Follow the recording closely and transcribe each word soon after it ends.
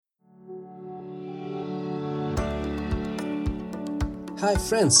Hi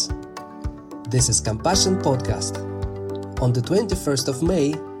friends, this is Compassion Podcast. On the 21st of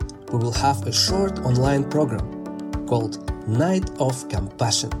May, we will have a short online program called Night of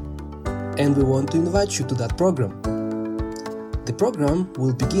Compassion, and we want to invite you to that program. The program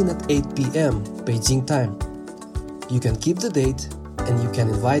will begin at 8 p.m. Beijing time. You can keep the date and you can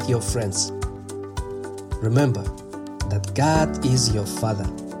invite your friends. Remember that God is your Father.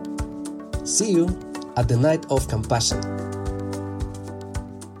 See you at the Night of Compassion.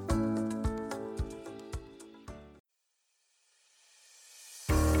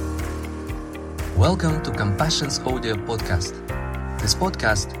 Welcome to Compassion's audio podcast. This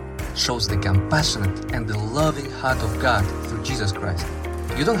podcast shows the compassionate and the loving heart of God through Jesus Christ.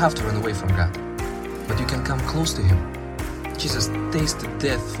 You don't have to run away from God, but you can come close to Him. Jesus tasted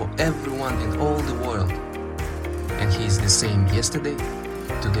death for everyone in all the world, and He is the same yesterday,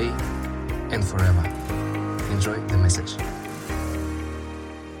 today, and forever. Enjoy the message.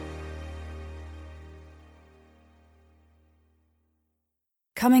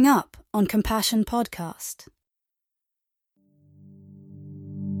 Coming up on Compassion Podcast.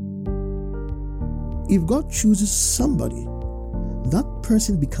 If God chooses somebody, that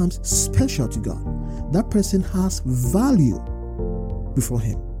person becomes special to God. That person has value before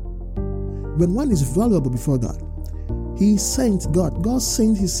Him. When one is valuable before God, He sent God. God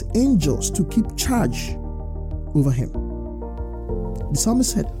sent His angels to keep charge over him. The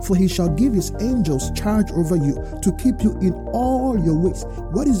psalmist said, "For He shall give His angels charge over you to keep you in all your ways."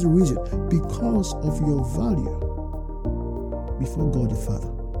 What is the reason? Because of your value before God the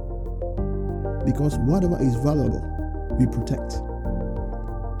Father. Because whatever is valuable, we protect.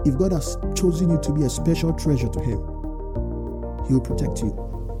 If God has chosen you to be a special treasure to Him, He will protect you.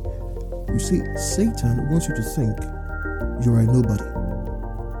 You see, Satan wants you to think you are a nobody.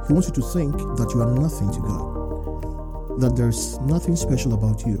 He wants you to think that you are nothing to God, that there's nothing special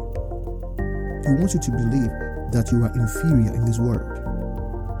about you. He wants you to believe that you are inferior in this world,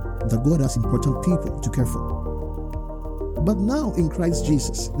 that God has important people to care for. But now in Christ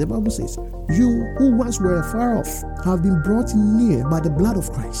Jesus, the Bible says, you who once were afar off have been brought near by the blood of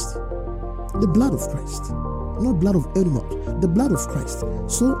Christ. The blood of Christ. Not blood of animal, the blood of Christ.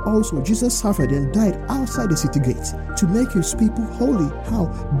 So also Jesus suffered and died outside the city gates to make His people holy. How?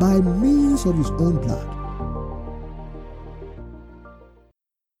 By means of His own blood.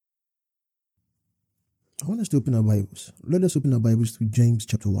 I want us to open our Bibles. Let us open our Bibles to James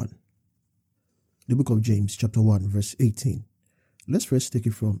chapter 1. The book of James chapter 1 verse 18. Let's first take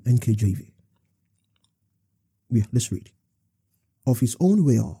it from NKJV. Yeah, let's read. Of His own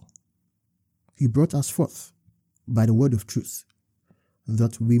will, He brought us forth by the word of truth,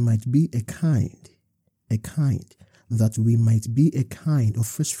 that we might be a kind of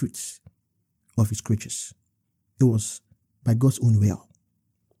first fruits of His creatures. It was by God's own will.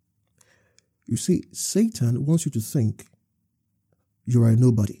 You see, Satan wants you to think you are a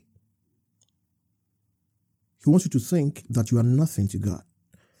nobody. He wants you to think that you are nothing to God,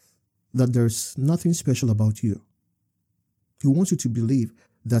 that there's nothing special about you. He wants you to believe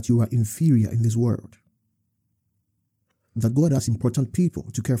that you are inferior in this world, that God has important people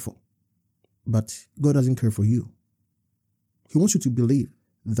to care for, but God doesn't care for you. He wants you to believe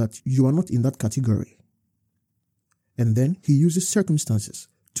that you are not in that category. And then He uses circumstances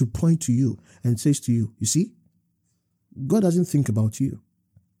to point to you and says to you, you see, God doesn't think about you.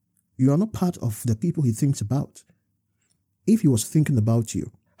 You are not part of the people He thinks about. If He was thinking about you,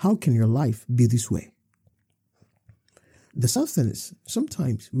 how can your life be this way? The sad thing is,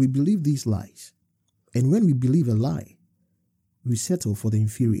 sometimes we believe these lies. And when we believe a lie, we settle for the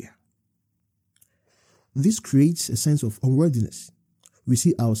inferior. This creates a sense of unworthiness. We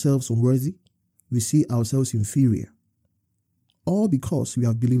see ourselves unworthy. We see ourselves inferior. All because we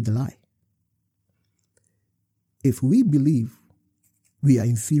have believed a lie. If we believe we are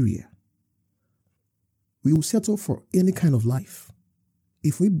inferior, we will settle for any kind of life.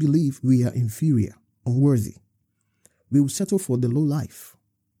 If we believe we are inferior, unworthy, we will settle for the low life.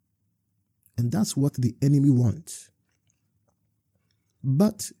 And that's what the enemy wants.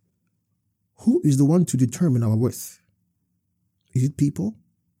 But who is the one to determine our worth? Is it people?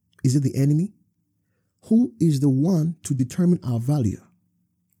 Is it the enemy? Who is the one to determine our value?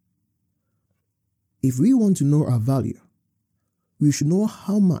 If we want to know our value, we should know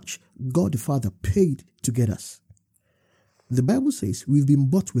how much God the Father paid to get us. The Bible says we've been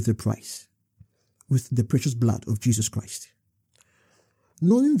bought with a price, with the precious blood of Jesus Christ.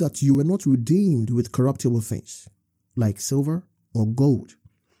 Knowing that you were not redeemed with corruptible things, like silver or gold,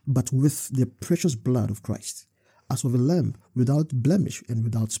 but with the precious blood of Christ, as of a lamb without blemish and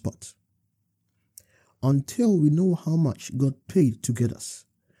without spot. until we know how much God paid to get us,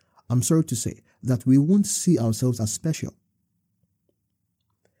 I'm sorry to say that we won't see ourselves as special.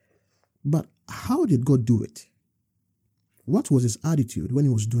 But how did God do it? What was his attitude when he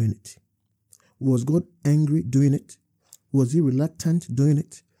was doing it? Was God angry doing it? Was he reluctant doing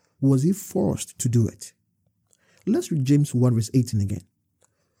it? Was he forced to do it? Let's read James 1 verse 18 again.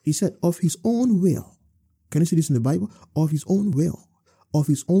 He said, of his own will. Can you see this in the Bible? Of his own will, of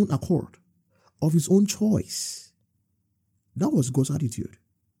his own accord, of his own choice. That was God's attitude.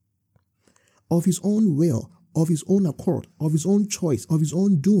 Of his own will, of his own accord, of his own choice, of his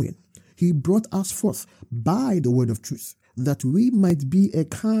own doing, he brought us forth by the word of truth, that we might be a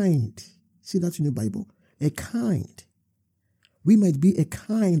kind. See that in the Bible? A kind. We might be a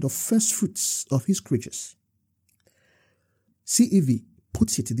kind of first fruits of his creatures. CEV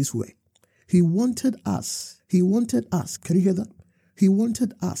puts it this way. He wanted us, can you hear that? He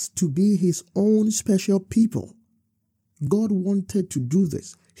wanted us to be his own special people. God wanted to do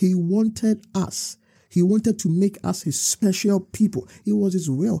this. He wanted us. He wanted to make us his special people. It was his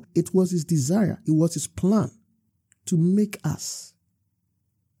will. It was his desire. It was his plan to make us,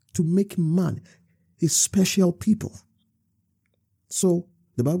 to make man his special people. So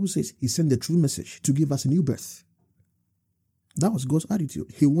the Bible says he sent the true message to give us a new birth. That was God's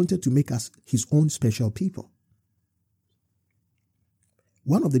attitude. He wanted to make us his own special people.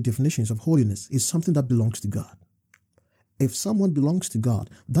 One of the definitions of holiness is something that belongs to God. If someone belongs to God,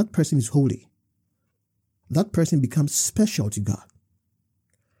 that person is holy. That person becomes special to God.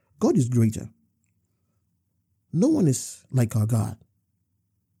 God is greater. No one is like our God.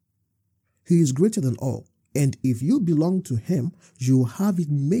 He is greater than all. And if you belong to him, you have it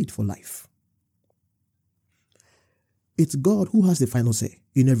made for life. It's God who has the final say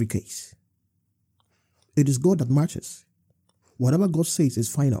in every case. It is God that matters. Whatever God says is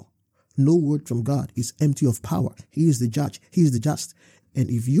final. No word from God is empty of power. He is the judge. He is the just. And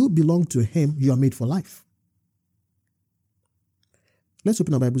if you belong to him, you are made for life. Let's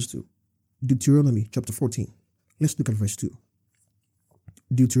open our Bibles to Deuteronomy chapter 14. Let's look at verse 2.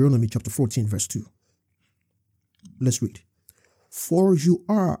 Deuteronomy chapter 14, verse 2. Let's read. For you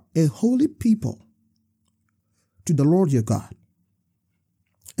are a holy people to the Lord your God,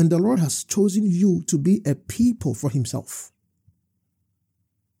 and the Lord has chosen you to be a people for himself.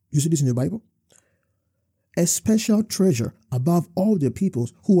 You see this in your Bible? A special treasure above all the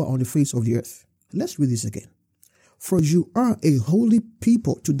peoples who are on the face of the earth. Let's read this again. For you are a holy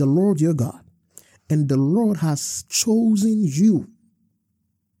people to the Lord your God, and the Lord has chosen you.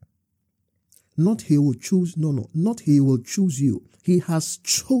 Not he will choose you. He has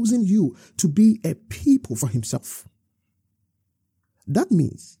chosen you to be a people for himself. That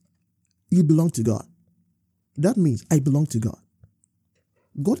means you belong to God. That means I belong to God.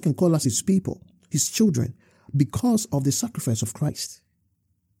 God can call us his people, his children, because of the sacrifice of Christ.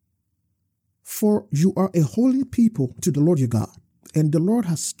 For you are a holy people to the Lord your God, and the Lord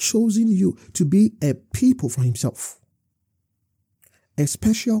has chosen you to be a people for himself. A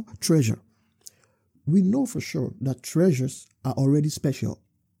special treasure. We know for sure that treasures are already special.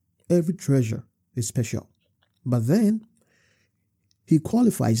 Every treasure is special. But then, he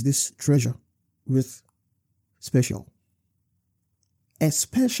qualifies this treasure with special. A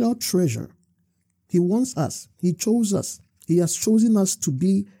special treasure. He wants us. He chose us. He has chosen us to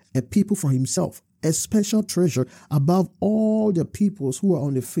be a people for himself. A special treasure above all the peoples who are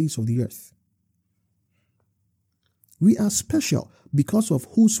on the face of the earth. We are special because of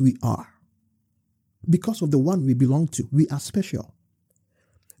whose we are. Because of the one we belong to, we are special.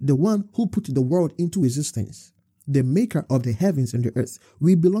 The one who put the world into existence, the maker of the heavens and the earth,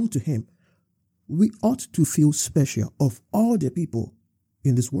 we belong to him. We ought to feel special of all the people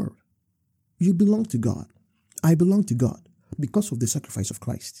in this world. You belong to God. I belong to God because of the sacrifice of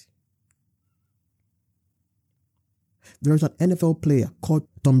Christ. There's an NFL player called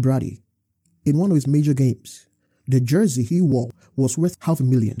Tom Brady. In one of his major games, the jersey he wore was worth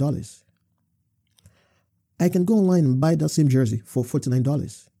 $500,000. I can go online and buy that same jersey for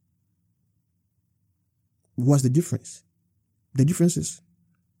 $49. What's the difference? The difference is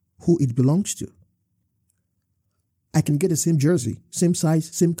who it belongs to. I can get the same jersey, same size,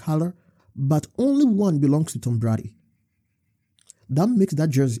 same color, but only one belongs to Tom Brady. That makes that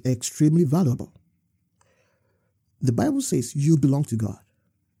jersey extremely valuable. The Bible says you belong to God.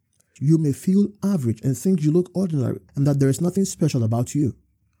 You may feel average and think you look ordinary and that there is nothing special about you.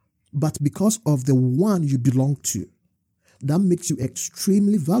 But because of the one you belong to, that makes you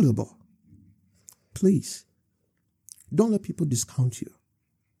extremely valuable. Please, don't let people discount you.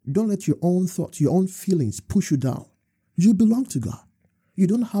 Don't let your own thoughts, your own feelings push you down. You belong to God. You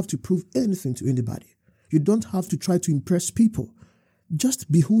don't have to prove anything to anybody. You don't have to try to impress people.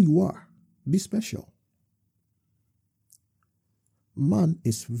 Just be who you are. Be special. Man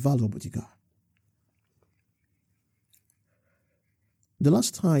is valuable to God. The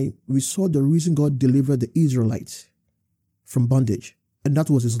last time we saw the reason God delivered the Israelites from bondage, and that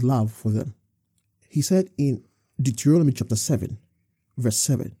was his love for them. He said in Deuteronomy chapter 7, verse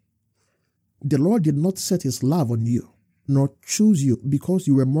 7, the Lord did not set his love on you, nor choose you because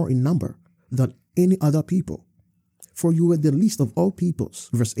you were more in number than any other people, for you were the least of all peoples.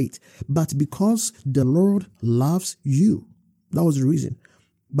 Verse 8, but because the Lord loves you. That was the reason.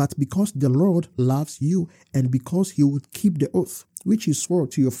 But because the Lord loves you, and because he would keep the oath which he swore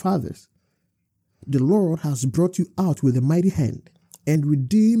to your fathers, the Lord has brought you out with a mighty hand and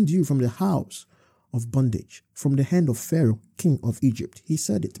redeemed you from the house of bondage, from the hand of Pharaoh, king of Egypt. He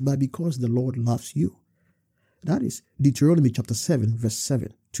said it, but because the Lord loves you. That is Deuteronomy chapter 7, verse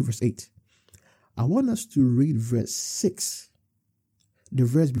 7 to verse 8. I want us to read verse 6, the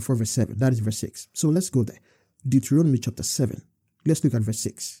verse before verse 7. That is verse 6. So let's go there. Deuteronomy chapter 7. Let's look at verse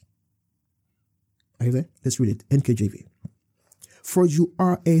 6. Are you there? Let's read it. NKJV. For you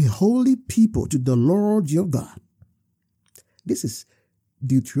are a holy people to the Lord your God. This is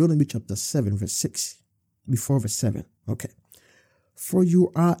Deuteronomy chapter 7, verse 6, before verse 7. Okay. For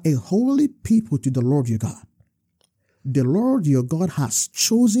you are a holy people to the Lord your God. The Lord your God has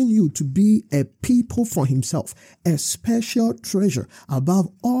chosen you to be a people for himself, a special treasure above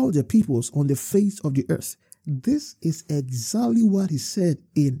all the peoples on the face of the earth. This is exactly what he said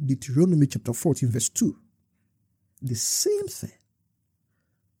in Deuteronomy chapter 14, verse 2. The same thing.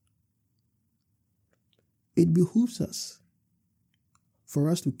 It behooves us for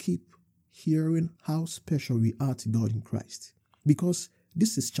us to keep hearing how special we are to God in Christ. Because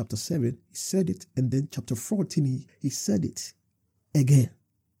this is chapter 7, he said it, and then chapter 14, he said it again.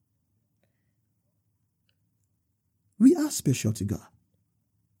 We are special to God.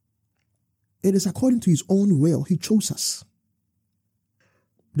 It is according to his own will he chose us.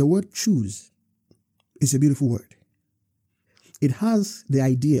 The word choose is a beautiful word. It has the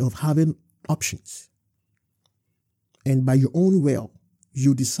idea of having options. And by your own will,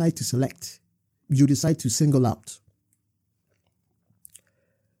 you decide to select. You decide to single out.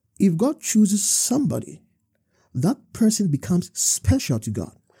 If God chooses somebody, that person becomes special to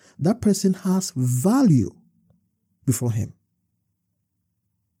God. That person has value before him.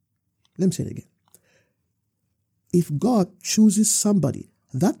 Let me say it again. If God chooses somebody,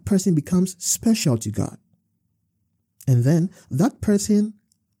 that person becomes special to God. And then that person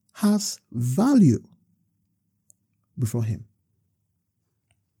has value before him.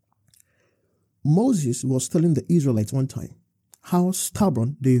 Moses was telling the Israelites one time how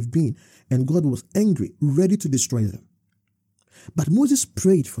stubborn they've been, and God was angry, ready to destroy them. But Moses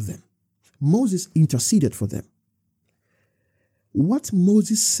prayed for them. Moses interceded for them. What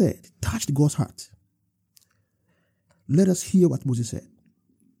Moses said touched God's heart. Let us hear what Moses said.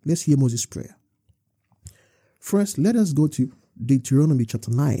 Let's hear Moses' prayer. First, let us go to Deuteronomy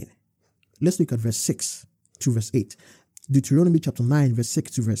chapter 9. Let's look at verse 6 to verse 8. Deuteronomy chapter 9, verse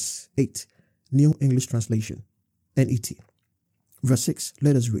 6 to verse 8. New English Translation, NET. Verse 6,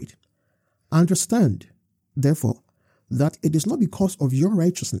 let us read. Understand, therefore, that it is not because of your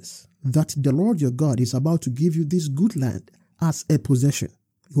righteousness that the Lord your God is about to give you this good land as a possession.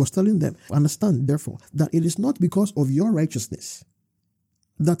 He was telling them, understand, therefore, that it is not because of your righteousness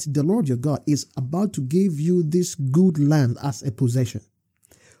that the Lord your God is about to give you this good land as a possession.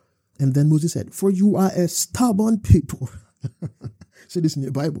 And then Moses said, for you are a stubborn people. Say this in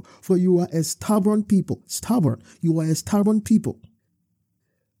your Bible. For you are a stubborn people. Stubborn. You are a stubborn people.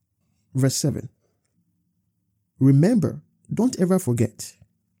 Verse 7. Remember, don't ever forget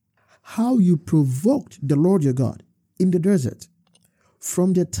how you provoked the Lord your God in the desert.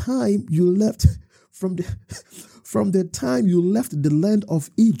 From the time you left, from the time you left the land of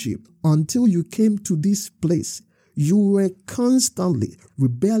Egypt until you came to this place, you were constantly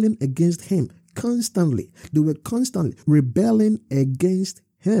rebelling against him. Constantly. They were constantly rebelling against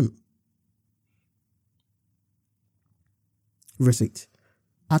him. Verse 8.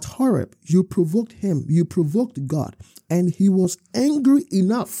 At Horeb, you provoked him. You provoked God. And he was angry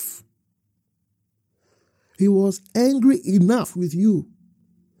enough. He was angry enough with you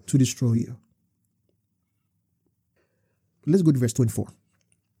to destroy you. Let's go to verse 24.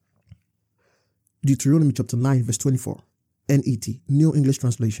 Deuteronomy chapter 9, verse 24. NET, New English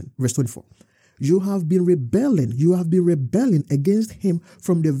Translation, verse 24. You have been rebelling against him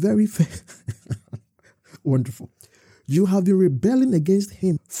from the very wonderful. You have been rebelling against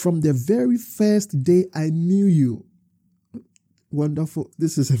him from the very first day I knew you. Wonderful.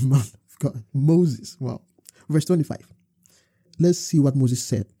 This is a man of God. Moses. Wow. Verse 25. Let's see what Moses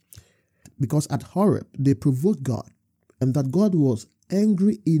said. Because at Horeb, they provoked God, and that God was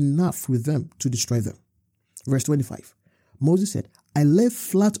angry enough with them to destroy them. Verse 25. Moses said, I lay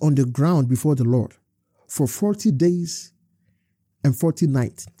flat on the ground before the Lord for 40 days and 40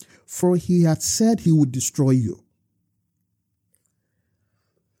 nights, for he had said he would destroy you.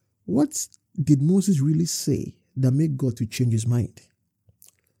 What did Moses really say that made God to change his mind?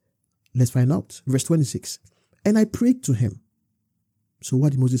 Let's find out. Verse 26. And I prayed to him. So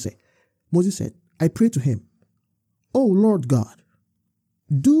what did Moses say? Moses said, I prayed to him, O Lord God,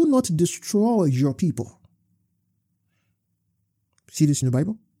 do not destroy your people. See this in the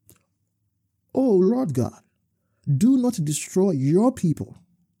Bible? O Lord God, do not destroy your people.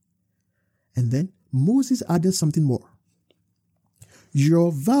 And then Moses added something more.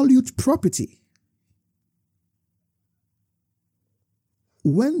 Your valued property.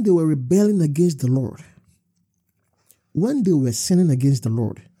 When they were rebelling against the Lord, when they were sinning against the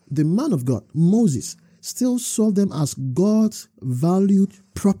Lord, the man of God, Moses, still saw them as God's valued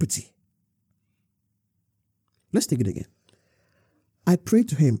property. Let's take it again. I prayed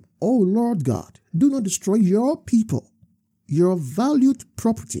to him, O Lord God, do not destroy your people, your valued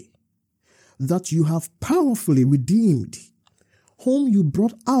property, that you have powerfully redeemed, whom you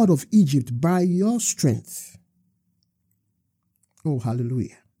brought out of Egypt by your strength. Oh,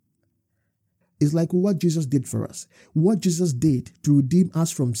 hallelujah. It's like what Jesus did for us. What Jesus did to redeem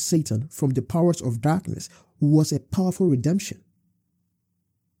us from Satan, from the powers of darkness, was a powerful redemption.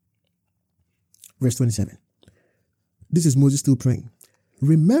 Verse 27. This is Moses still praying.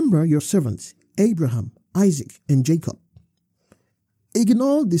 Remember your servants, Abraham, Isaac, and Jacob.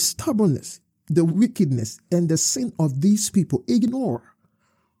 Ignore the stubbornness, the wickedness, and the sin of these people. Ignore.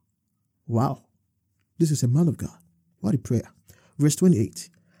 Wow. This is a man of God. What a prayer. Verse 28.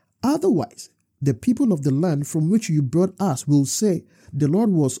 Otherwise, the people of the land from which you brought us will say, the Lord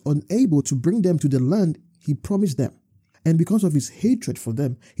was unable to bring them to the land he promised them. And because of his hatred for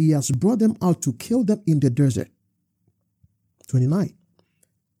them, he has brought them out to kill them in the desert. 29.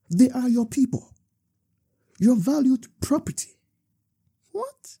 They are your people, your valued property.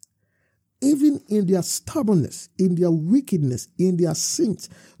 What? Even in their stubbornness, in their wickedness, in their sins,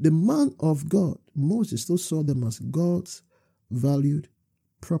 the man of God, Moses, still saw them as God's valued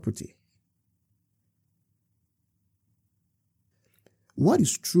property. What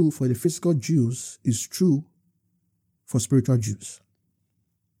is true for the physical Jews is true for spiritual Jews.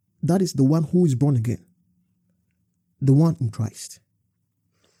 That is the one who is born again, the one in Christ.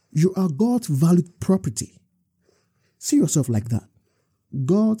 You are God's valued property. See yourself like that.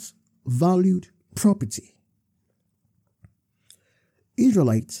 God's valued property.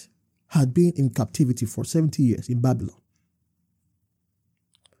 Israelites had been in captivity for 70 years in Babylon.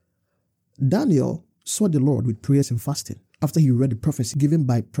 Daniel saw the Lord with prayers and fasting after he read the prophecy given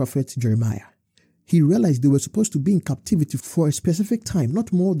by prophet Jeremiah. He realized they were supposed to be in captivity for a specific time,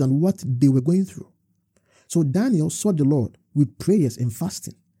 not more than what they were going through. So Daniel saw the Lord with prayers and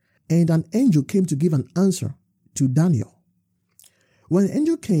fasting, and an angel came to give an answer to Daniel. When the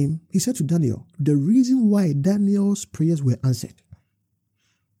angel came, he said to Daniel, the reason why Daniel's prayers were answered.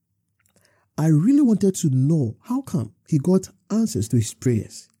 I really wanted to know how come he got answers to his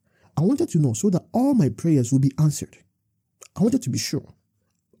prayers. I wanted to know so that all my prayers will be answered. I wanted to be sure.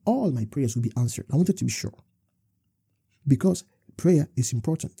 All my prayers will be answered. I wanted to be sure. Because prayer is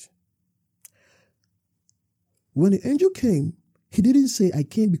important. When the angel came, he didn't say, I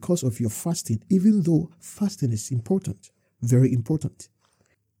came because of your fasting, even though fasting is important, very important.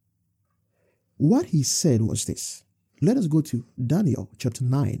 What he said was this. Let us go to Daniel chapter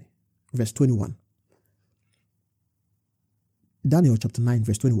 9, verse 21. Daniel chapter 9,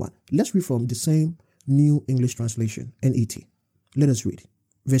 verse 21. Let's read from the same New English Translation, NET. Let us read.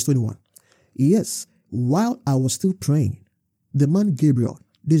 Verse 21. Yes, while I was still praying, the man Gabriel,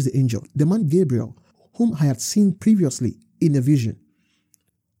 this is the angel, the man Gabriel, whom I had seen previously in a vision,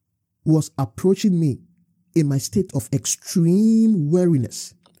 was approaching me in my state of extreme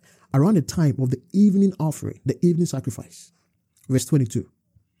weariness around the time of the evening offering, the evening sacrifice. Verse 22.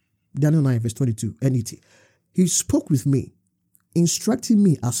 Daniel 9, verse 22, NET. He spoke with me, instructing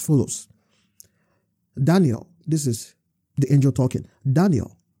me as follows. Daniel, this is the angel talking.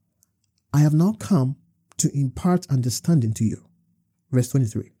 Daniel, I have now come to impart understanding to you. Verse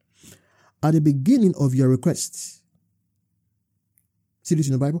 23. At the beginning of your requests, see this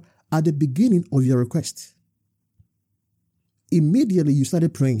in the Bible? At the beginning of your requests, immediately you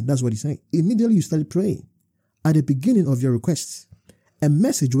started praying. That's what he's saying. Immediately you started praying. At the beginning of your requests, a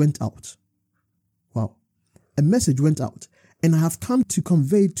message went out. Wow. A message went out. And I have come to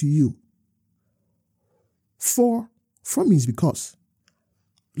convey to you For means because.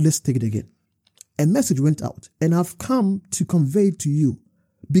 Let's take it again. A message went out, and I've come to convey to you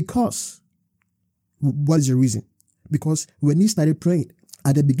because. What is the reason? Because when he started praying,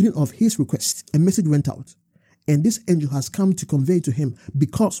 at the beginning of his request, a message went out, and this angel has come to convey to him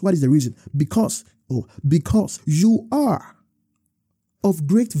because. What is the reason? Because you are of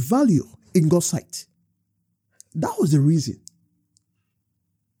great value in God's sight. That was the reason.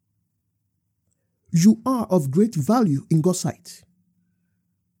 You are of great value in God's sight.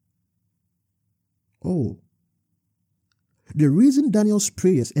 Oh. The reason Daniel's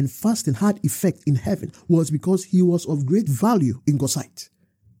prayers and fasting had effect in heaven was because he was of great value in God's sight.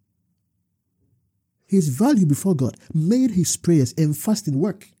 His value before God made his prayers and fasting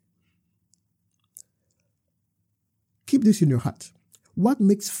work. Keep this in your heart. What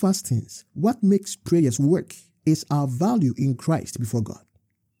makes fastings, what makes prayers work is our value in Christ before God.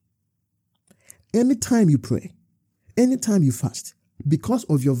 Anytime you pray, anytime you fast, because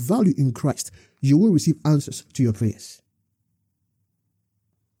of your value in Christ, you will receive answers to your prayers.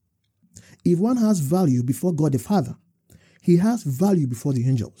 If one has value before God the Father, he has value before the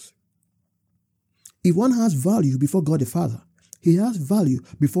angels. If one has value before God the Father, he has value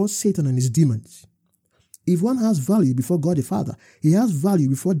before Satan and his demons. If one has value before God the Father, he has value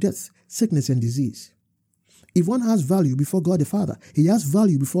before death, sickness, and disease. If one has value before God the Father, he has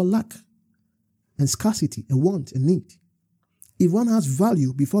value before lack and scarcity and want and need. If one has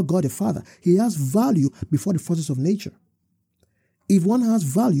value before God the Father, he has value before the forces of nature. If one has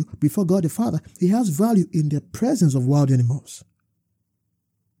value before God the Father, he has value in the presence of wild animals.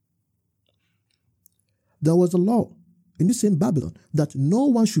 There was a law in the same Babylon that no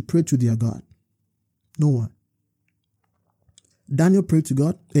one should pray to their God. No one. Daniel prayed to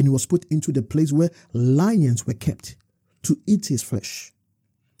God, and he was put into the place where lions were kept to eat his flesh.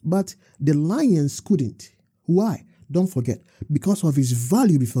 But the lions couldn't. Why? Don't forget, because of his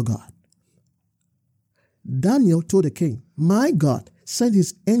value before God. Daniel told the king, my God sent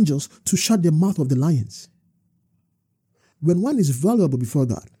his angels to shut the mouth of the lions. When one is valuable before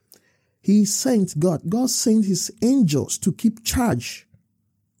God, God sent his angels to keep charge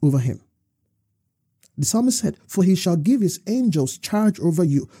over him. The psalmist said, for he shall give his angels charge over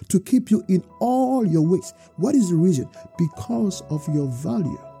you to keep you in all your ways. What is the reason? Because of your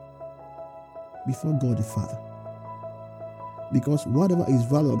value before God the Father. Because whatever is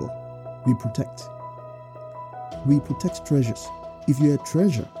valuable, we protect. We protect treasures. If you're a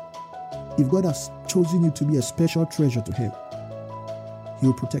treasure, if God has chosen you to be a special treasure to him, he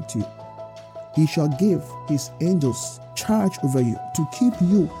will protect you. He shall give his angels charge over you to keep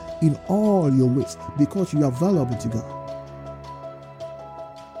you in all your ways because you are valuable to God.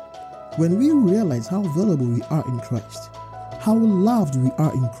 When we realize how valuable we are in Christ, how loved we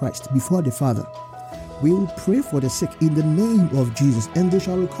are in Christ before the Father, we will pray for the sick in the name of Jesus and they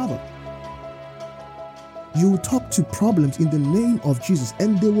shall recover. You will talk to problems in the name of Jesus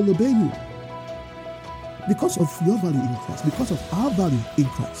and they will obey you. Because of your value in Christ, because of our value in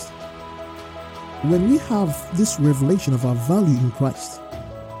Christ. When we have this revelation of our value in Christ,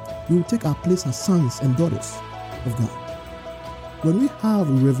 we will take our place as sons and daughters of God. When we have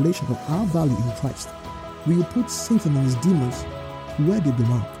a revelation of our value in Christ, we will put Satan and his demons where they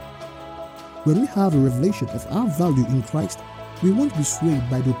belong. When we have a revelation of our value in Christ, we won't be swayed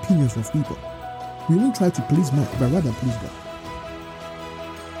by the opinions of people. We won't try to please man, but rather please God.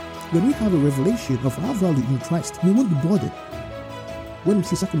 When we have a revelation of our value in Christ, we won't be bothered when we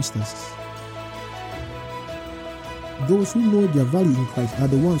see circumstances. Those who know their value in Christ are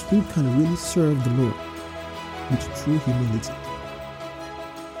the ones who can really serve the Lord with true humility.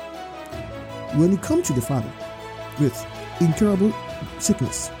 When you come to the Father with incurable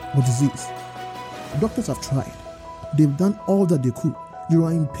sickness or disease, doctors have tried. They've done all that they could. You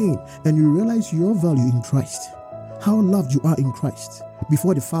are in pain and you realize your value in Christ, how loved you are in Christ.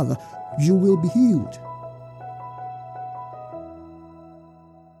 Before the Father, you will be healed.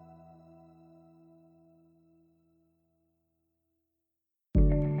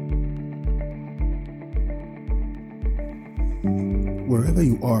 Wherever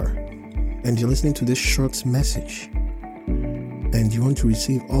you are, and you're listening to this short message, and you want to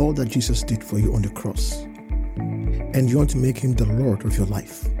receive all that Jesus did for you on the cross, and you want to make him the Lord of your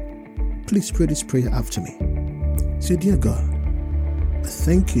life, please pray this prayer after me. Say, dear God, I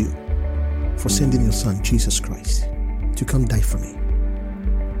thank you for sending your Son, Jesus Christ, to come die for me.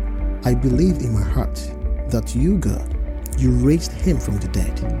 I believe in my heart that you, God, you raised him from the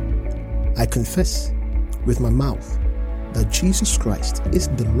dead. I confess with my mouth that Jesus Christ is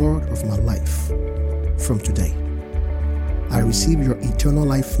the Lord of my life from today. I receive your eternal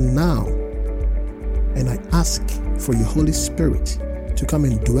life now And I ask for your Holy Spirit to come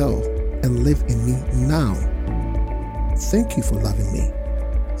and dwell and live in me now. Thank you for loving me.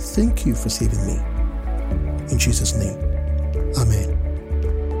 Thank you for saving me. In Jesus' name, amen.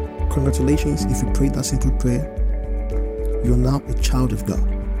 Congratulations if you prayed that simple prayer. You are now a child of God,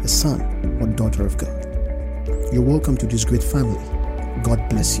 a son or daughter of God. You're welcome to this great family. God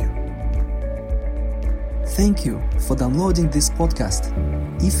bless you. Thank you for downloading this podcast.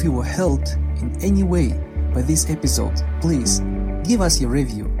 If you were helped in any way by this episode, please give us your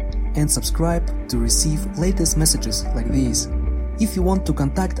review and subscribe to receive latest messages like these. If you want to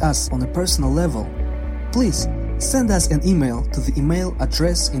contact us on a personal level, please send us an email to the email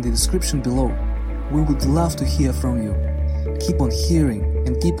address in the description below. We would love to hear from you. Keep on hearing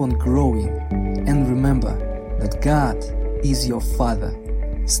and keep on growing. And remember that God is your Father.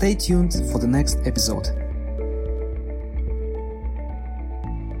 Stay tuned for the next episode.